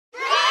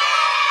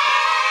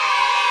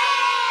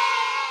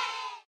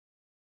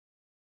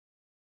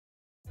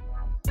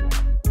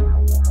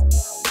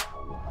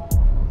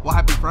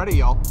Friday,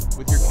 y'all,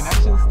 with your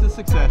connections to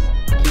success,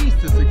 keys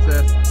to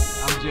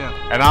success. I'm Jeff.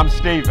 And I'm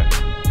Steven.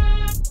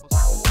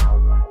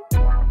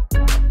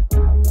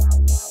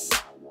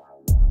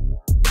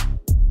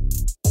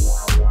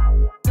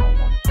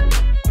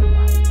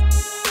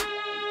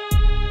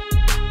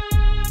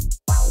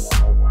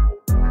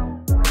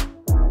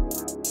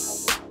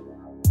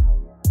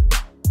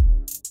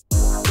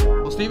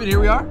 Steven, here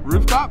we are,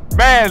 rooftop.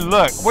 Man,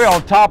 look, we're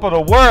on top of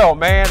the world,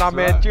 man. That's I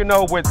mean, right. you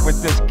know, with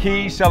this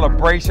Keys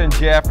celebration,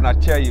 Jeff, and I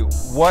tell you,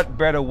 what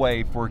better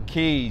way for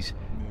Keys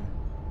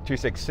to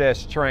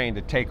Success train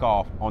to take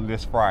off on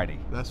this Friday?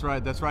 That's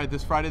right, that's right.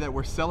 This Friday that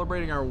we're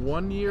celebrating our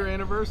 1-year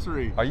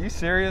anniversary. Are you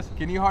serious?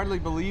 Can you hardly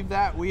believe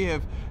that? We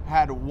have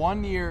had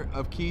 1 year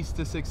of Keys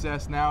to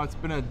Success now. It's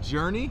been a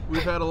journey.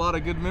 We've had a lot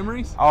of good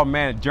memories. Oh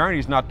man, journey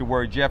is not the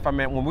word, Jeff. I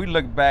mean, when we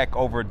look back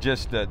over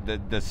just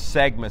the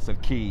segments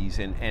of Keys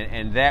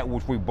and that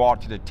which we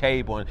brought to the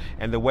table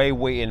and the way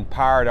we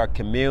empowered our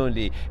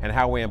community and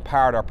how we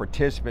empowered our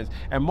participants,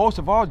 and most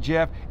of all,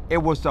 Jeff,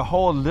 it was the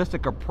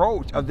holistic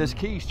approach of this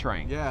Keys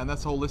train. Yeah, and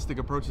that's holistic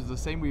approach is the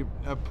same we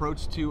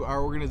approach to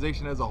our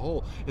organization as a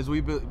whole, is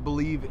we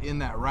believe in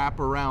that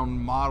wraparound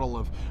model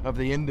of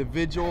the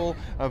individual,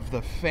 of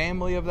the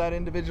family of that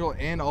individual,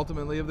 and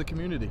ultimately of the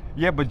community.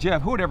 Yeah, but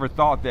Jeff, who would ever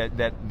thought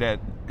that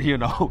you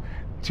know,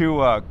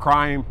 two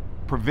crime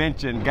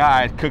prevention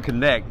guys could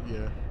connect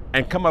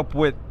and come up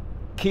with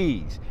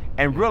Keys,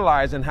 and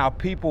realizing how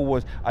people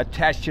was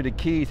attached to the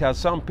Keys, how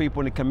some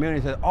people in the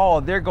community said, oh,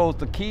 there goes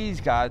the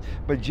Keys guys.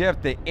 But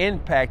Jeff, the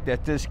impact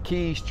that this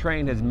Keys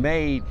train has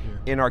made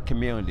in our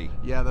community.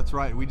 Yeah, that's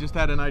right. We just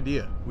had an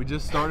idea. We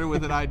just started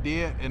with an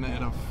idea and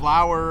a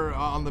flower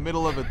on the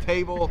middle of a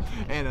table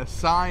and a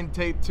sign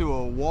taped to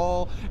a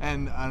wall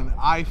and an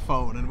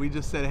iPhone. And we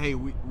just said, hey,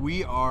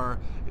 we are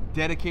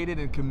dedicated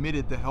and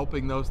committed to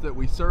helping those that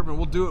we serve, and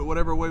we'll do it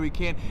whatever way we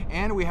can.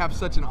 And we have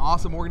such an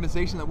awesome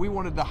organization that we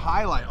wanted to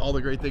highlight all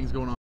the great things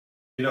going on.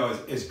 You know,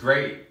 it's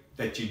great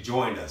that you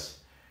joined us.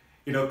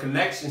 You know,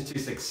 connections to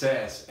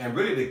success, and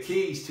really the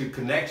keys to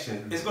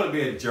connection, it's going to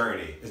be a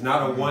journey. It's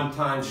not a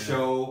one-time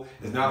show.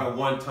 It's not a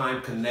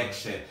one-time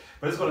connection,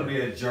 but it's going to be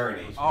a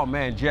journey. Oh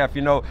man, Jeff,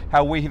 you know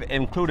how we've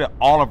included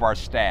all of our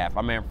staff.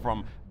 I mean,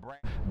 from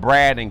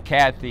Brad and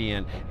Kathy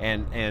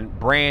and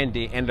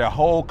Brandy and the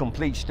whole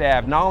complete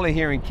staff, not only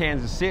here in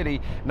Kansas City,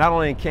 not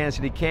only in Kansas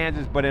City,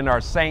 Kansas, but in our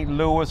St.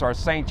 Louis, our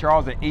St.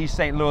 Charles and East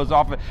St. Louis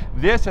office.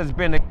 This has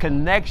been a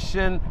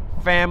Connection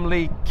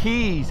Family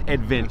Keys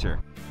adventure.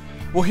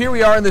 Well, here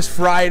we are on this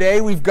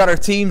Friday. We've got our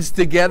teams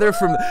together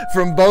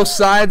from both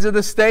sides of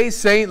the state,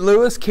 St.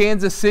 Louis,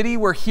 Kansas City.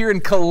 We're here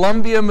in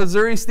Columbia,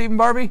 Missouri, Stephen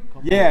Barbie.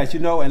 Yes, you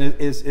know, and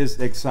it's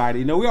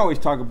exciting. You know, we always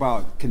talk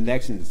about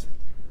connections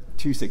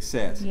to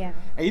success. Yeah.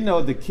 And you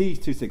know, the keys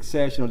to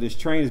success, you know, this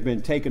train has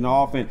been taken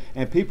off, and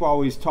people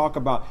always talk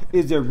about,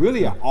 is there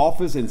really an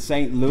office in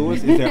St.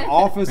 Louis? Is there an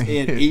office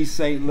in East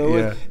St.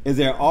 Louis? Yeah. Is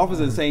there an office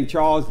in St.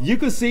 Charles? You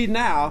can see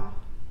now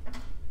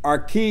our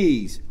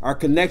Keys, our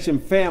Connection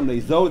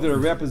families, those that are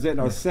representing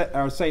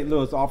our St.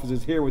 Louis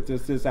offices here with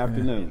us this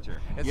afternoon.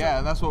 Yeah,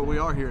 and that's what we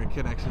are here at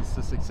Connections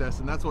to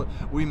Success, and that's what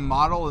we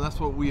model, and that's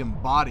what we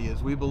embody,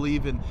 is we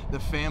believe in the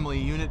family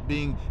unit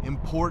being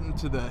important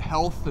to the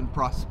health and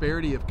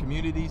prosperity of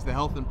communities, the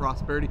health and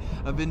prosperity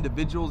of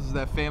individuals is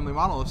that family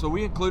model. And so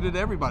we included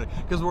everybody,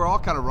 because we're all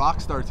kind of rock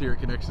stars here at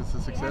Connections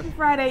to Success. Happy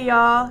Friday,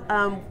 y'all.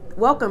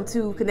 Welcome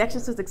to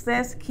Connections to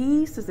Success,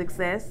 Keys to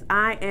Success.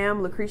 I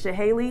am Lucretia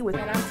Haley with...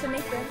 And I'm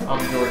Tamika.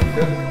 I'm Jordan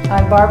Phillips.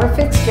 I'm Barbara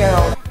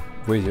Fitzgerald.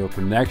 With your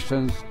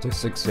Connections to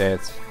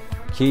Success,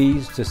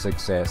 Keys to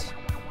Success.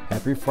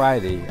 Happy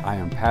Friday. I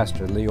am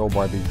Pastor Leo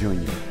Barbie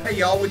Jr. Hey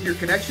y'all, with your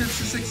Connections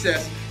to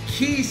Success,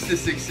 Keys to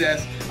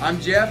Success, I'm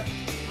Jeff.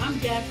 I'm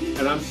Jackie.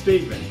 And I'm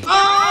Steven.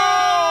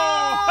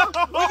 Oh!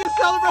 We can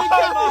celebrate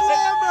Kathy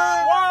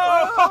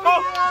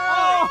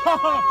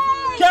Lambert!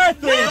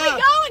 Kathy! Where are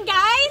we going,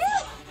 guys?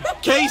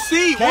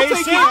 KC, we'll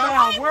take you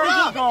now. Where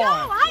are you going?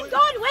 I'm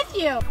going with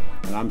you.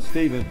 And I'm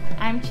Steven.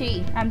 I'm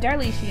Chi. I'm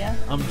Darlicia.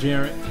 I'm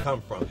Jarrett.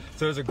 Come from.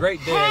 So it's a great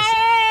day.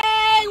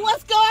 Hey,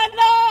 what's going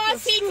on?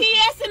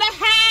 CTS in the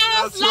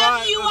house. That's Love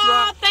right, you that's all.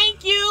 right.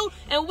 Thank you.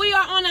 And we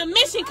are on a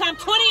mission come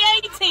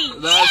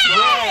 2018. That's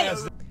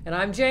right. And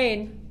I'm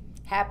Jane.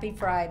 Happy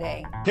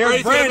Friday.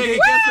 Here's Brandy.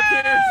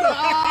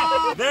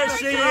 Oh, There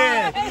she is.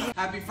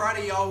 Happy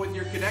Friday, y'all, with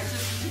your Connections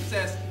to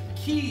Success,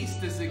 Keys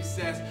to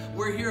Success.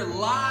 We're here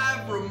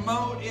live,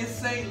 remote in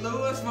St.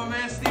 Louis. My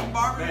man Steve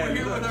Barber, we're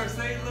here with our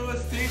St.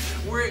 Louis team.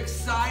 We're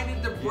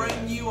excited to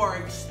bring you our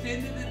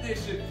extended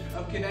edition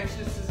of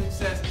Connections to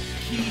Success,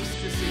 Keys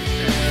to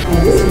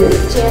Success. This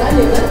is Jana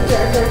Newman,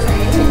 Director of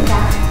Training and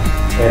CAP.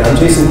 And I'm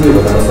Jason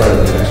Cleveland, I'm a friend of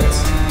the Connections.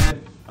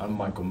 I'm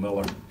Michael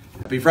Miller.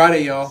 Happy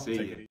Friday, y'all. See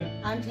you.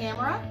 I'm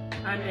Tamara.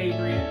 I'm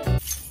Adrian.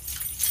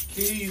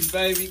 Keys,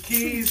 baby,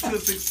 keys to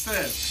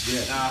success.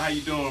 Yeah. How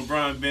you doing,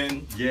 Brian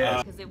Benton?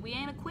 Yeah. Because if we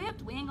ain't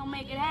equipped, we ain't gonna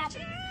make it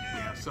happen.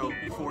 Yeah, so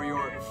for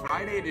your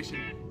Friday edition,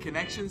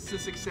 Connections to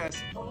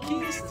Success,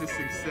 Keys to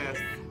Success,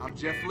 I'm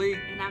Jeff Lee.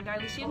 And I'm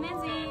Darlicia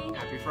Menzie.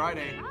 Happy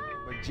Friday. Bye.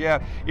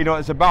 Jeff, you know,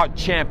 it's about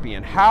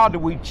champion. How do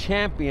we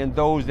champion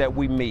those that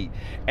we meet?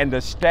 And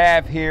the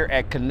staff here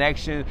at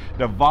Connection,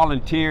 the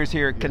volunteers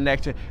here at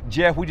Connection,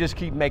 Jeff, we just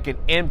keep making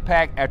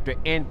impact after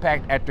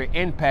impact after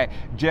impact,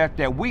 Jeff,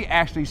 that we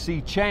actually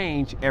see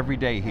change every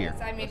day here.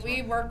 Yes, I mean,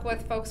 we work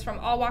with folks from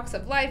all walks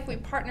of life. We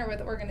partner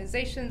with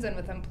organizations and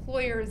with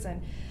employers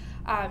and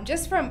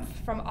just from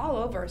all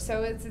over.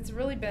 So it's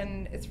really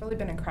been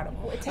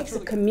incredible. It takes a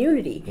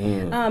community,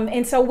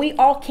 and so we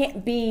all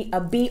can't be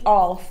a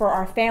be-all for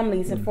our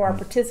families and for our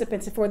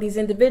participants and for these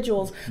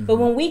individuals. But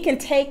when we can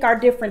take our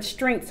different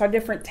strengths, our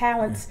different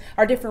talents,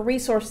 our different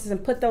resources,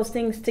 and put those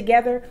things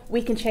together,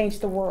 we can change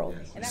the world.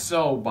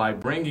 So by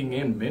bringing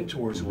in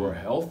mentors who are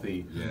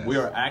healthy, we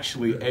are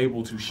actually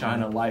able to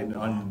shine a light and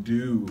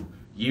undo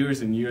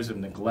years and years of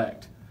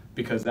neglect.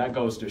 Because that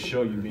goes to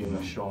show you, being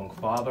a strong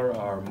father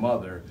or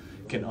mother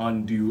can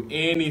undo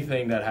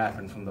anything that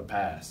happened from the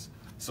past.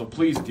 So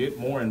please get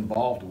more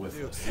involved with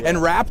us.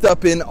 And wrapped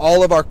up in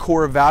all of our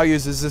core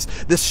values is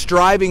this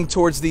striving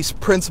towards these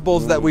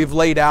principles that we've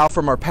laid out,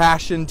 from our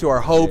passion to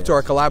our hope to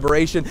our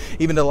collaboration,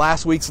 even to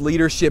last week's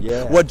leadership.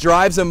 What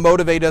drives and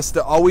motivates us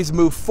to always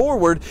move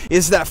forward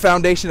is that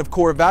foundation of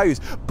core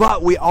values.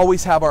 But we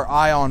always have our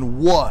eye on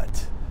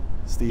what?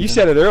 You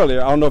said it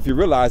earlier, I don't know if you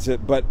realize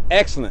it, but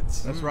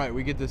excellence. That's right.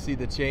 We get to see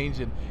the change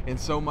in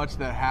so much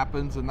that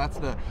happens, and that's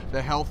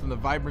the health and the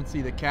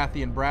vibrancy that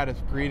Kathy and Brad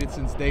have created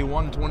since day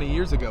one 20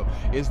 years ago,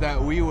 is that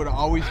we would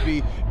always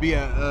be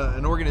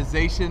an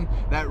organization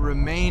that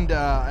remained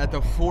at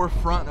the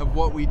forefront of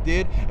what we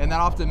did, and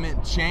that often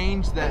meant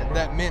change,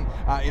 that meant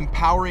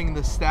empowering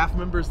the staff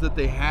members that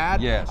they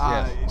had,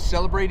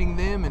 celebrating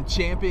them and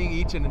championing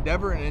each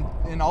endeavor,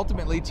 and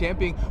ultimately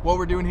championing what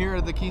we're doing here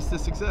at the Keys to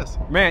Success.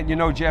 Man, you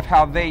know, Jeff,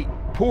 how they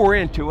pour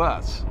into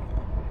us.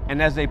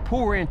 And as they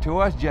pour into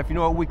us, Jeff, you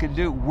know what we could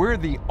do? We're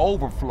the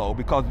overflow,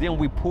 because then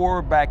we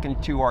pour back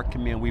into our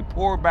community. We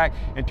pour back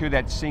into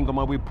that single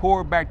mother. We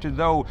pour back to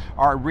those,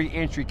 our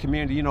re-entry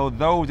community, you know,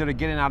 those that are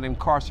getting out of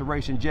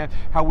incarceration, Jeff,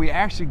 how we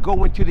actually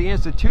go into the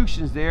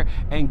institutions there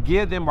and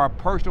give them our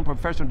personal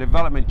professional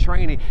development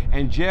training.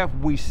 And Jeff,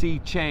 we see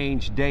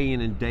change day in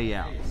and day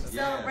out.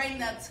 Celebrating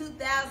the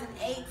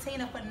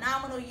 2018, a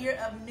phenomenal year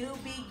of new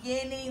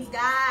beginnings,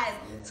 guys.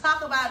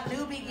 Talk about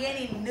new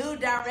beginning, new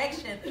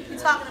direction. We're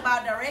talking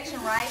about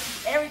direction, right?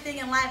 Everything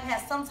in life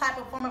has some type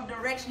of form of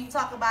direction. You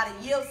talk about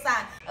a yield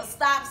sign, a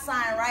stop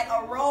sign, right?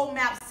 A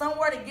roadmap,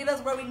 somewhere to get us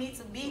where we need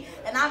to be.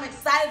 And I'm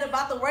excited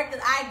about the work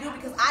that I do,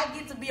 because I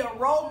get to be a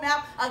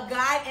roadmap, a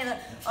guide, and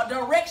a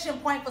direction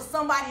point for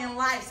somebody in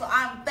life. So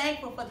I'm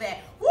thankful for that.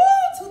 Woo!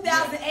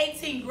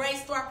 2018, great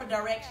start for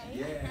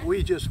direction.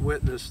 We just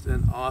witnessed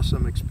an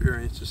awesome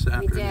experience this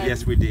afternoon.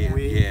 Yes, we did.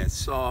 We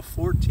saw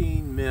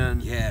 14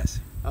 men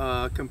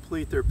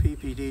complete their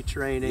PPD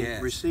training,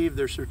 receive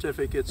their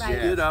certificates,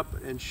 get up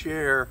and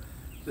share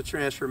the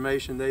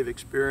transformation they've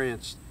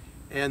experienced.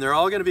 And they're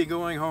all going to be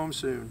going home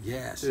soon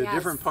to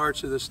different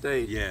parts of the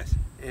state.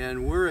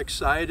 And we're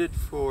excited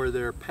for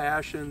their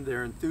passion,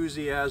 their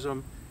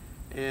enthusiasm,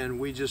 and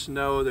we just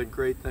know that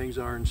great things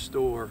are in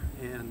store.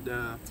 And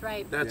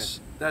that's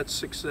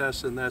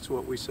success, and that's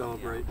what we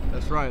celebrate.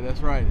 That's right,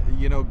 that's right.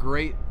 You know,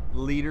 great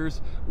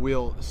leaders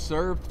will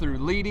serve through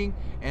leading,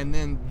 and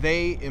then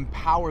they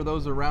empower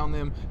those around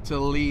them to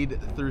lead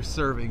through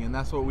serving. And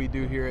that's what we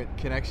do here at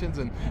Connections,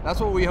 and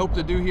that's what we hope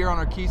to do here on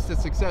our Keys to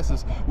Success.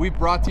 Is we've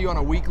brought to you on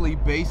a weekly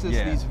basis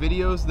these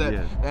videos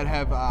that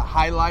have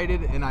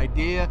highlighted an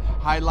idea,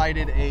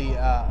 highlighted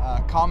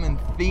a common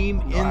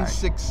theme in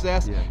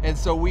success, and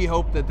so we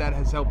hope that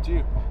has helped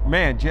you.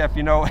 Man, Jeff,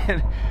 you know,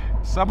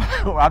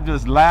 I'm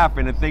just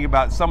laughing and thinking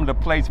about some of the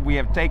places we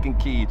have taken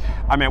Keys.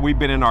 I mean, we've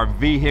been in our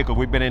vehicle,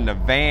 we've been in the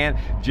van.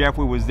 Jeff,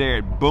 we was there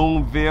at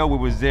Boonville, we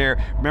was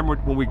there, remember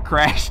when we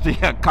crashed the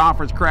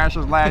conference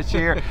crashers last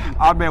year?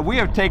 I mean, we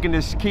have taken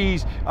this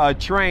Keys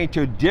train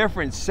to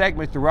different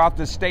segments throughout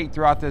the state,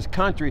 throughout this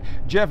country.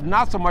 Jeff,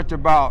 not so much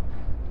about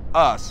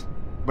us,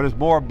 but it's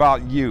more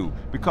about you,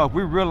 because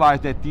we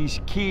realize that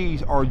these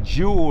keys are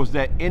jewels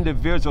that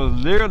individuals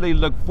literally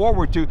look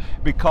forward to,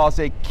 because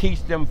it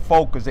keeps them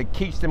focused, it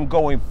keeps them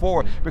going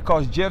forward.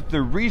 Because Jeff,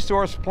 the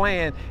resource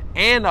plan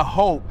and the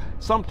hope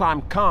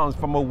sometimes comes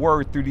from a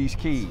word through these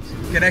keys.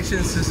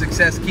 Connections to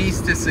Success, Keys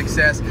to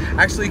Success,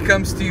 actually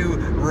comes to you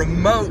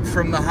remote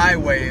from the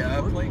highway.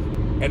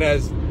 And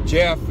as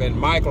Jeff and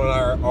Michael and I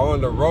are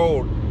on the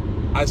road,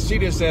 I see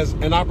this as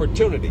an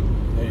opportunity.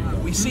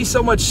 We see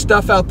so much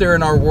stuff out there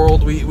in our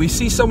world. We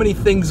see so many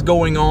things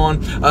going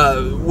on,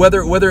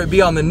 whether it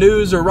be on the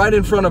news or right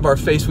in front of our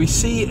face. We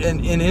see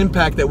an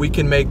impact that we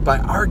can make by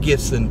our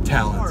gifts and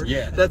talents.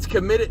 That's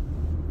committed.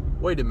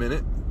 Wait a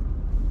minute.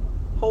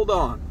 Hold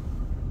on.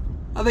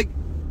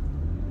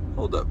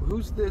 Hold up.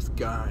 Who's this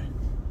guy?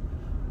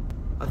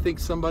 I think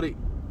somebody.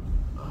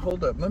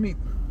 Hold up.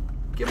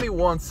 Give me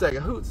 1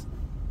 second.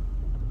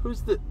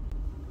 Who's the?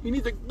 You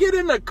need to get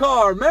in the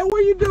car, man.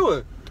 What are you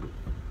doing?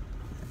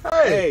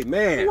 Hey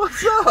man,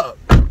 what's up?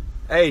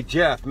 Hey,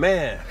 Jeff,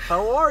 man.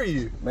 How are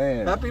you?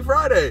 Man. Happy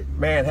Friday.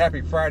 Man,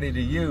 happy Friday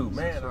to you,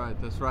 man.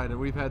 That's right. And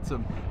we've had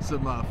some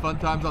fun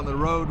times on the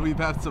road. We've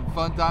had some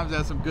fun times,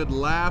 had some good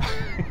laughs.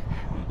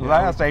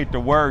 Laughs ain't the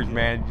words,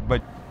 man.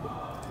 But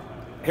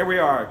here we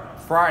are,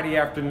 Friday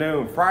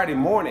afternoon, Friday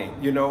morning.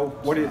 You know,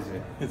 what is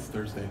it? It's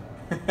Thursday.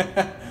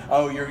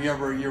 Oh,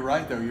 you're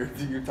right though.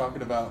 You're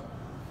talking about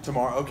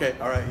tomorrow. Okay,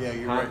 all right, yeah,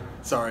 you're right.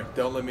 Sorry,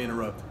 don't let me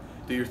interrupt.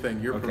 Do your thing.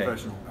 You're a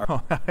professional.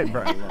 Oh, hi,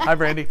 Brandy. Hi,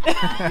 Brandy.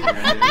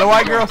 The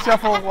white girl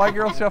shuffle. White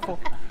girl shuffle.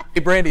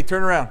 Hey, Brandy,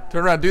 turn around.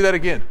 Turn around. Do that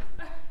again.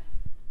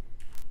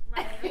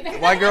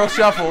 White girl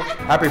shuffle.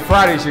 Happy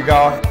Fridays, you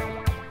guys.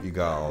 You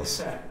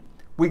guys.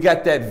 We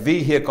got that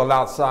vehicle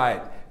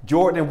outside.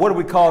 Jordan, what do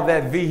we call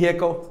that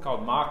vehicle? It's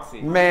called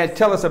Moxie. Man,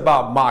 tell us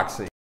about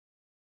Moxie.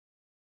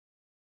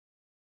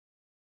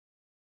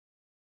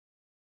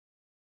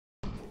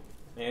 And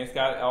it's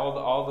got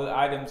all the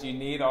items you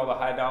need, all the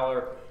high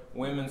dollar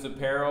women's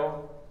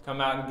apparel.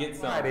 Come out and get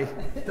some.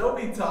 Don't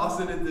be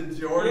tossing it to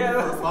Jordan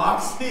for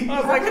Moxie. I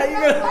was like, how you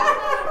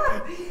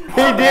gonna?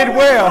 He did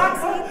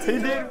well. He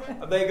did.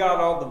 They got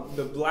all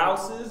the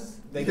blouses.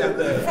 They got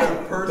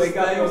the purse. They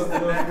got things,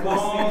 the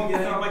long.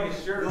 It's not like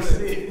a shirt.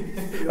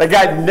 They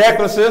got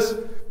necklaces,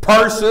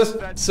 purses.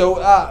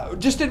 So,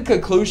 just in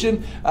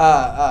conclusion,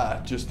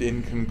 Just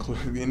in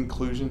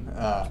conclusion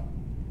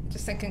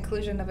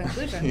of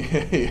inclusion.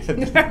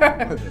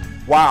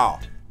 Wow.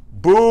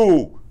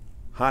 Boo.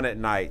 Haunted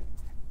night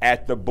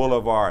at the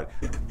Boulevard.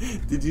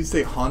 Did you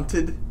say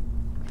haunted?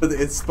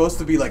 It's supposed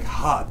to be like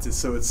hot,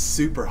 so it's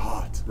super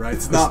hot, right?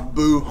 It's not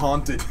boo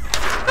haunted.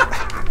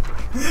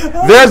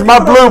 There's my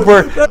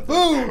blooper.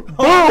 Boo!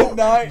 Boo!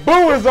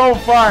 Boo is on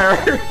fire.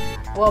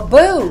 Well,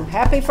 boo!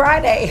 Happy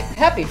Friday.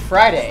 Happy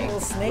Friday.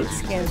 Little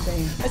snakeskin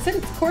thing. I said,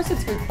 of course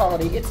it's food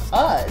quality. It's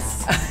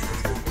us.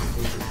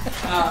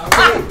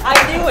 I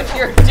knew what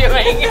you were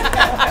doing.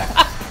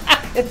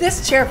 If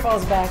this chair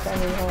falls back, I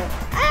mean,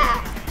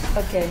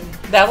 okay.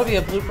 That would be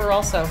a blooper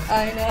also.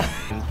 I know.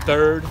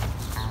 Third.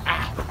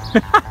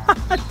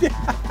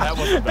 That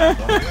was a bad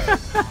one.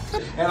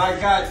 And I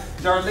got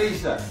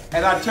Darlisha.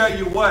 And I tell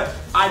you what,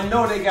 I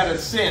know they got a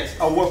sense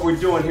of what we're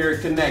doing here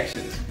at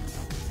Connections.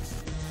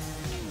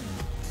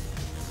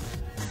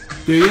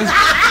 Do you? You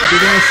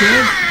got a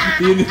sense?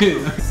 You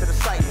did.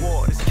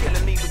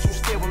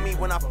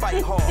 When I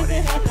fight hard.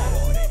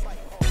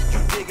 You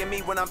digging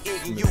me when I'm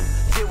egging you.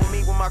 Deal with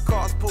me when my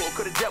car's pulled.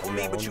 Could have dealt with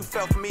me, but you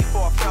fell for me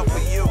before I fell for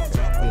you.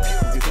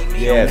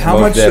 Yes, how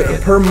much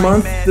per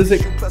month does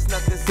it?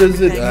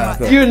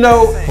 You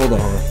know. Hold on.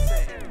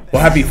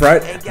 Well, happy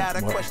Friday.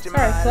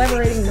 Sorry,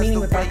 collaborating meaning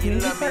with our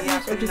community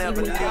partners or just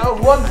even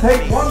one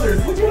take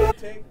wonders.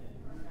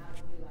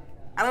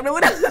 I don't know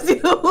what else to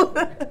do.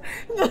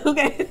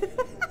 Okay.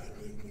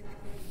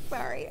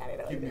 Sorry, I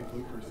didn't know.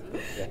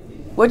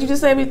 What'd you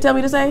just say? Tell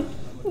me to say?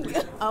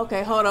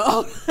 Okay, hold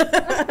on.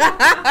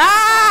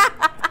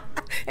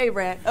 Hey,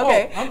 Brad.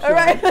 Okay. All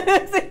right.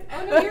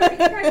 Oh, no, you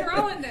guys are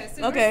all in this.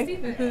 So okay.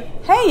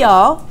 Hey,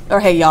 y'all. Or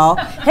hey, y'all.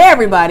 Hey,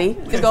 everybody.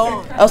 Just go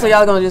on. Oh, so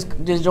y'all gonna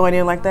just join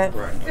in like that?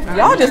 Right.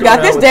 Y'all just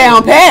got this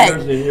down pat.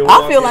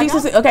 I feel like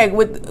okay.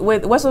 With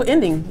what's the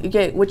ending? You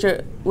get with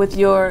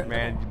your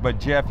man. But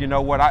Jeff, you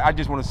know what? I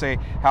just want to say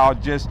how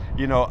just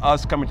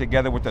us coming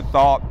together with the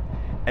thought.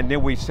 And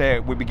then we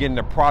begin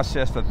to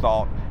process the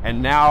thought,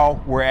 and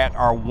now we're at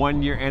our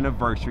 1-year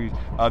anniversary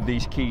of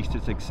these keys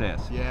to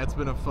success. Yeah, it's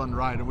been a fun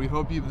ride, and we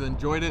hope you've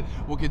enjoyed it.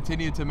 We'll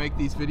continue to make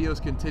these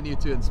videos, continue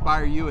to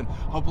inspire you, and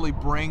hopefully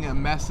bring a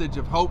message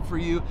of hope for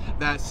you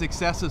that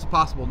success is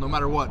possible, no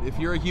matter what. If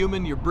you're a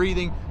human, you're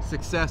breathing,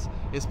 success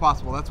is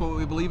possible. That's what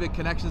we believe at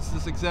Connections to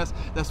Success.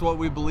 That's what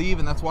we believe,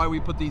 and that's why we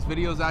put these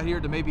videos out here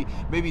to maybe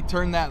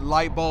turn that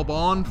light bulb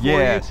on for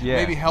you,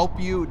 maybe help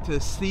you to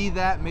see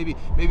that, maybe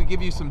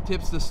give you some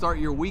tips to start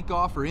your week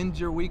off or end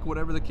your week,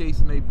 whatever the case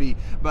may be.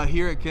 But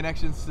here at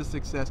Connections to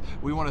Success,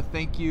 we want to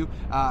thank you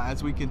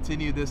as we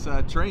continue this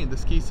train,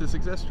 this Keys to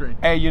Success train.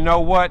 Hey, you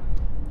know what?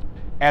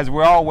 As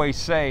we always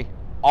say,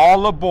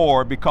 all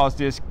aboard, because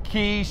this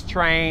Keys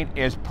train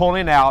is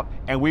pulling out,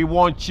 and we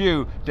want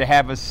you to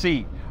have a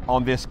seat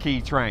on this Key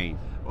train.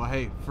 Well,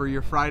 hey, for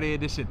your Friday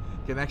edition,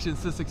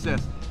 Connections to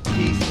Success,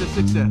 Keys to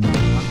Success,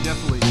 I'm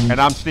Jeff Lee. And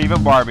I'm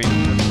Stephen Barbie.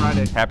 Happy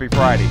Friday. Happy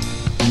Friday.